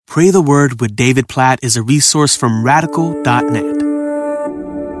Pray the Word with David Platt is a resource from Radical.net.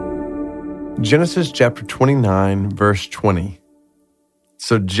 Genesis chapter 29, verse 20.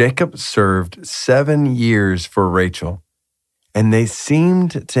 So Jacob served 7 years for Rachel, and they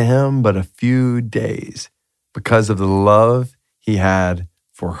seemed to him but a few days because of the love he had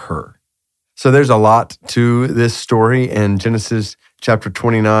for her. So there's a lot to this story in Genesis chapter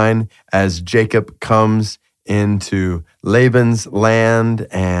 29 as Jacob comes into Laban's land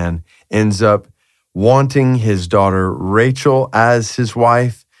and ends up wanting his daughter Rachel as his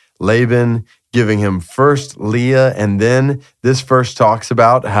wife. Laban giving him first Leah, and then this verse talks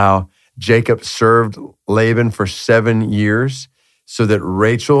about how Jacob served Laban for 7 years so that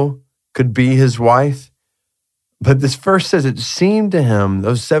Rachel could be his wife. But this verse says it seemed to him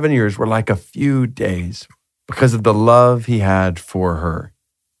those 7 years were like a few days because of the love he had for her.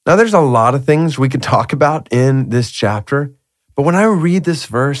 Now, there's a lot of things we could talk about in this chapter, but when I read this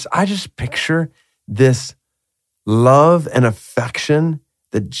verse, I just picture this love and affection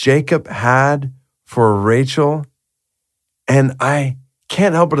that Jacob had for Rachel, and I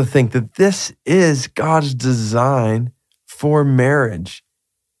can't help but to think that this is God's design for marriage,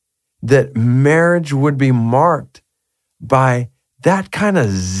 that marriage would be marked by that kind of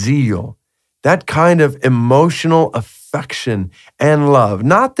zeal, that kind of emotional affection and love.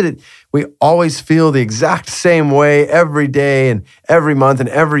 Not that we always feel the exact same way every day and every month and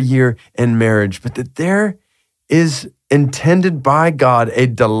every year in marriage, but that there is intended by God a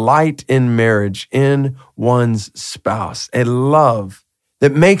delight in marriage, in one's spouse, a love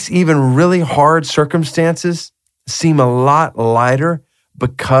that makes even really hard circumstances seem a lot lighter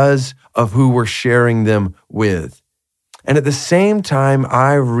because of who we're sharing them with. And at the same time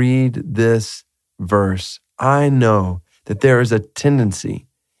I read this verse, I know that there is a tendency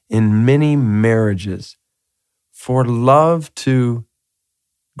in many marriages for love to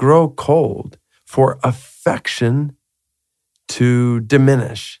grow cold, for affection to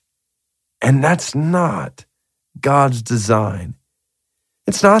diminish. And that's not God's design.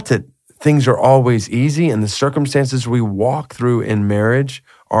 It's not that things are always easy and the circumstances we walk through in marriage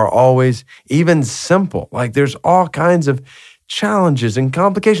are always even simple. Like there's all kinds of challenges and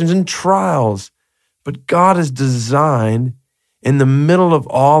complications and trials. But God is designed in the middle of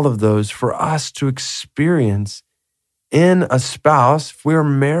all of those for us to experience in a spouse, if we're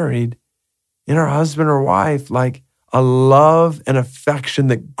married, in our husband or wife, like a love and affection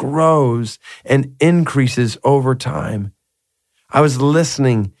that grows and increases over time. I was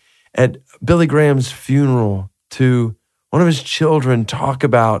listening at Billy Graham's funeral to one of his children talk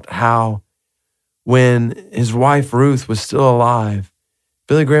about how when his wife Ruth was still alive,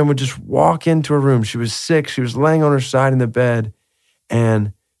 Billy Graham would just walk into a room. She was sick. She was laying on her side in the bed.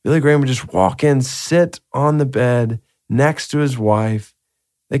 And Billy Graham would just walk in, sit on the bed next to his wife.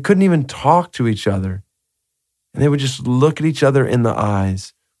 They couldn't even talk to each other. And they would just look at each other in the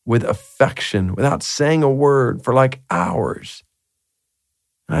eyes with affection without saying a word for like hours.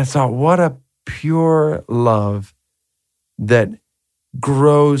 And I thought, what a pure love that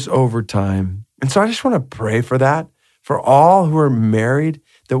grows over time. And so I just want to pray for that, for all who are married,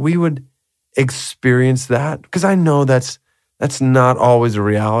 that we would experience that. Because I know that's not always a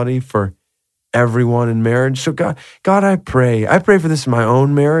reality for everyone in marriage. So God, I pray for this in my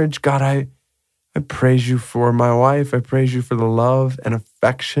own marriage. God, I praise you for my wife. I praise you for the love and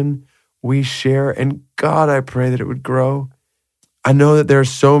affection we share. And God, I pray that it would grow. I know that there are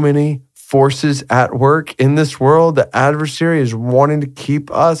so many forces at work in this world. The adversary is wanting to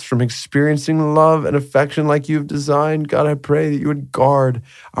keep us from experiencing love and affection like you've designed. God, I pray that you would guard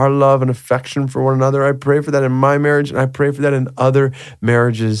our love and affection for one another. I pray for that in my marriage, and I pray for that in other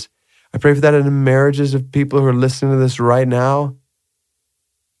marriages. I pray for that in the marriages of people who are listening to this right now.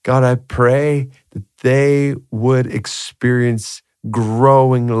 God, I pray that they would experience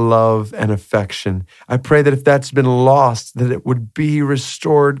growing love and affection. I pray that if that's been lost, that it would be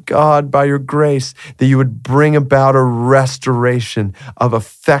restored, God, by your grace, that you would bring about a restoration of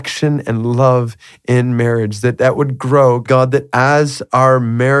affection and love in marriage, that would grow, God, that as our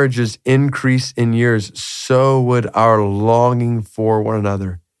marriages increase in years, so would our longing for one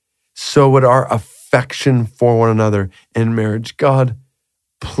another. So would our affection for one another in marriage. God,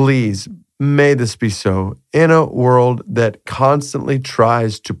 please, may this be so in a world that constantly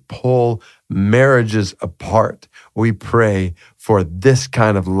tries to pull marriages apart. We pray for this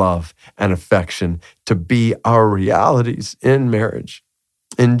kind of love and affection to be our realities in marriage.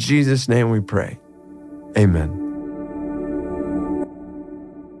 In Jesus' name we pray. Amen.